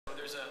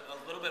there's a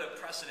little bit of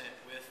precedent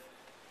with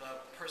the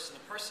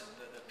person-to-person,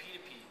 the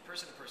P2P,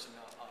 person-to-person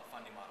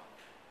funding model.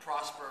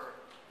 Prosper,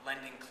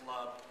 Lending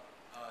Club,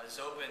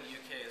 Zoba in the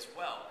UK as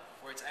well,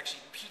 where it's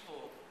actually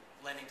people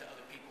lending to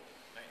other people.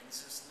 Right? And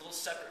this is a little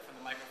separate from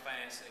the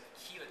microfinance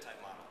Kiva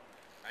type model.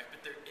 Right?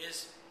 But the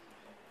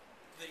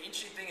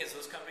interesting thing is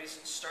those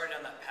companies started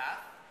on that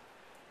path,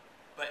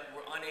 but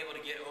were unable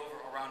to get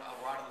over around a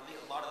lot of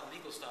the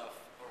legal stuff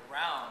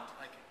around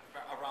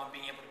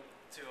being able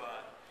to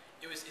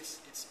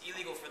it's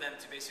illegal for them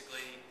to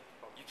basically,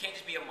 you can't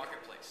just be a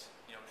marketplace.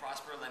 You know,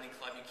 Prosper Lending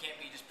Club, you can't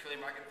be just purely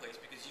marketplace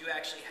because you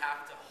actually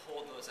have to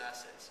hold those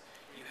assets.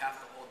 You have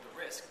to hold the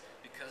risk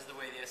because of the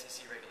way the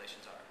SEC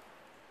regulations are.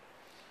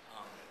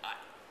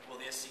 Will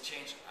the SEC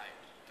change? I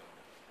don't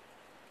know.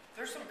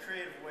 There's some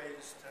creative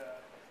ways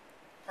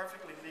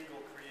perfectly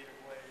legal creative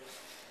ways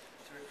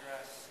to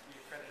address the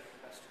accredited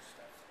investor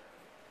stuff.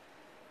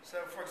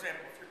 So, for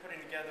example, if you're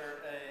putting together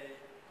an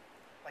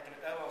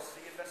LLC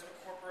investment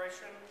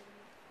corporation,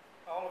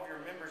 all of your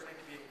members need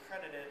to be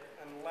accredited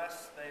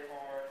unless they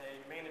are a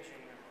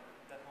managing member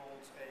that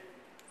holds a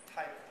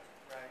title,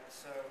 right?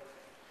 So,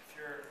 if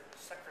you're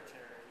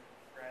secretary,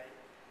 right,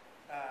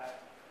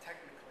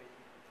 technically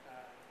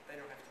they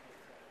don't have to be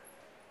accredited.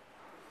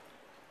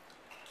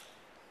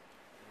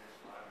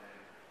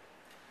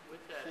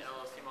 With that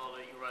LLC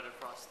model, you run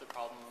across the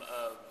problem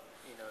of,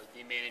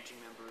 the managing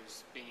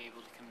members being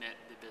able to commit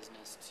the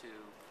business to,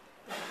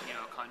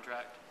 a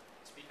contract.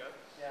 Speak up.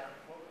 Yeah.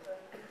 What was that?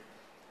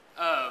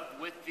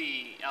 With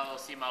the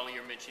LLC model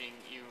you're mentioning,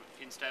 you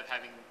instead of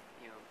having,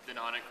 the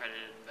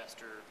non-accredited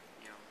investor,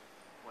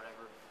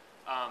 whatever,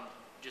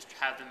 just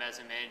have them as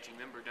a managing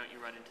member. Don't you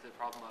run into the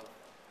problem of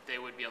they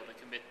would be able to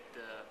commit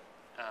the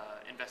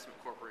investment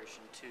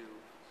corporation to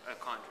a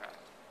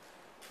contract?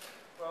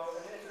 Well,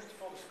 in the interest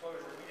of full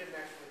disclosure, we didn't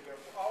actually go.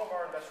 All of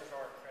our investors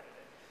are accredited.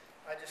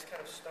 I just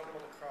kind of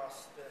stumbled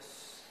across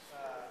this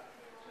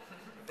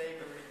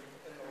vagary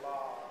in the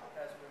law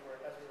as we were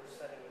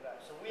setting it up.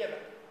 So we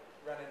haven't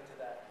run into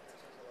that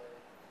particular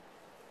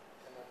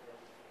conundrum.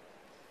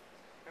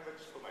 And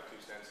let's just put my 2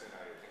 cents in.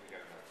 I think we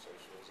got enough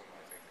socialism.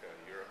 I think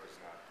Europe is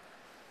not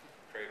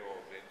cradle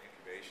of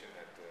incubation.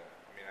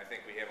 I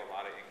think we have a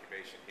lot of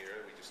incubation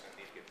here. We just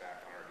need to get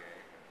back on our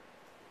game.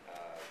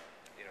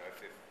 And,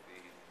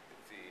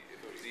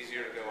 if it was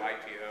easier to go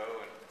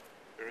IPO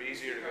or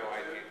easier to go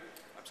IPO.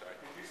 I'm sorry.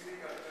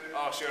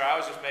 Oh, sure. I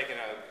was just making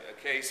a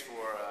case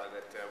for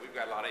that we've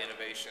got a lot of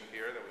innovation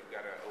here that we've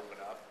got to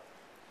open up.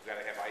 We've got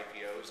to have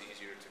IPOs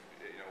easier to,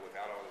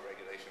 without all the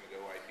regulation to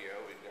go IPO.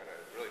 We've got to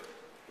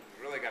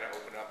really got to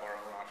open up our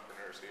own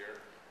entrepreneurs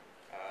here.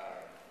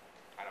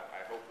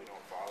 I hope we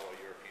don't follow a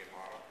European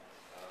model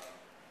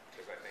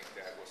because I think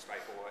that will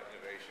stifle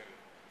innovation.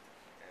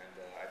 And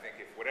I think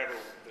if whatever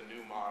the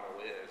new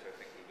model is, I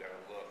think we've got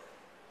to look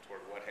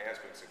toward what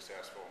has been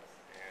successful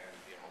and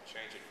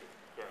change it for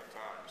current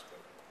times. But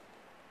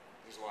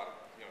there's a lot of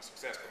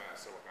success coming out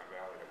of Silicon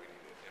Valley that we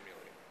need to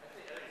emulate.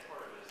 I think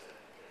part of it is the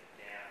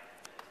gap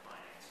in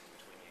financing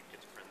between you get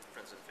the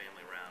friends and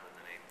family round and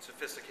then a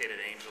sophisticated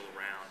angel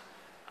round.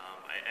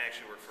 I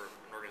actually work for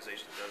an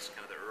organization that does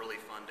kind of the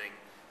early funding.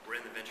 We're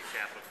in the venture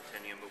capital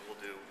continuum, but we'll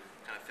do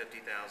kind of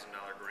 $50,000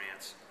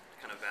 grants to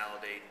kind of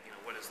validate,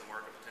 what is the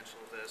market potential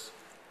of this,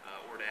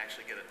 or to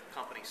actually get a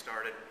company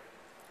started,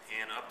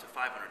 and up to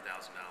 $500,000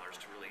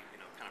 to really,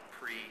 kind of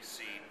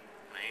pre-seed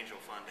angel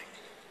funding.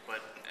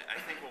 But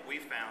I think what we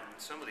found in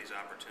some of these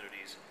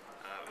opportunities,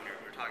 when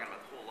we're talking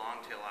about the whole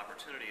long tail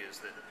opportunity, is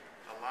that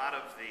a lot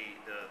of the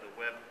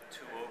Web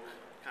 2.0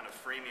 kind of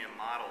freemium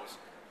models,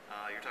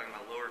 you're talking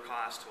about lower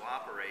cost to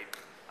operate,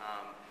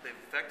 they've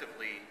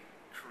effectively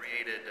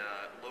created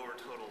lower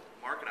total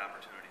market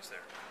opportunities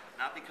there.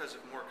 Not because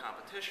of more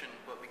competition,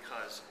 but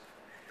because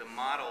the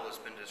model has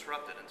been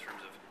disrupted in terms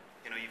of,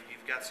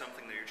 you've got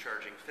something that you're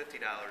charging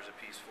 $50 a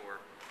piece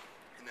for,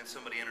 and then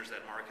somebody enters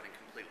that market and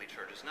completely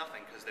charges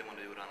nothing because they want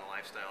to do it on a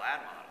lifestyle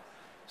ad model.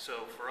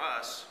 So for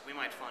us, we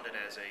might fund it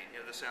as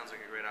this sounds like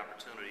a great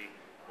opportunity,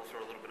 we'll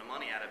throw a little bit of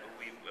money at it, but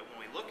when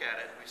we look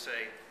at it, we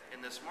say,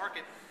 in this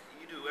market,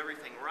 you do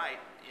everything right,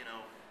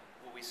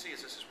 what we see is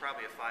this is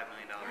probably a $5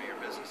 million a year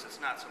business. It's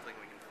not something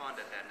we can fund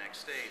at that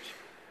next stage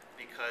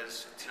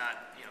because it's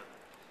not,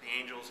 the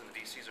angels and the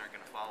VCs aren't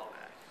going to follow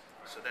that.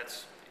 So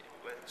that's,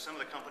 some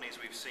of the companies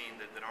we've seen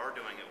that are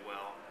doing it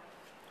well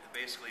have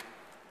basically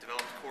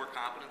developed core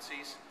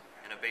competencies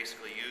and have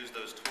basically used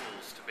those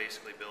tools to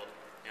basically build,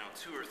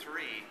 2 or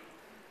 3,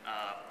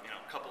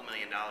 couple $1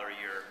 million a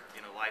year,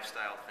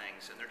 lifestyle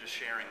things, and they're just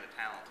sharing the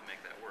talent to make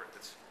that work.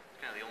 That's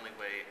kind of the only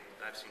way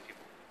I've seen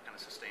people kind of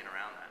sustain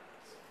around that.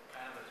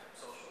 Kind of a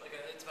social,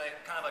 it's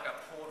kind of like a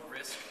pooled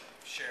risk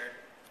shared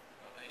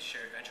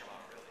venture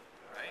model, really,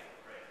 right?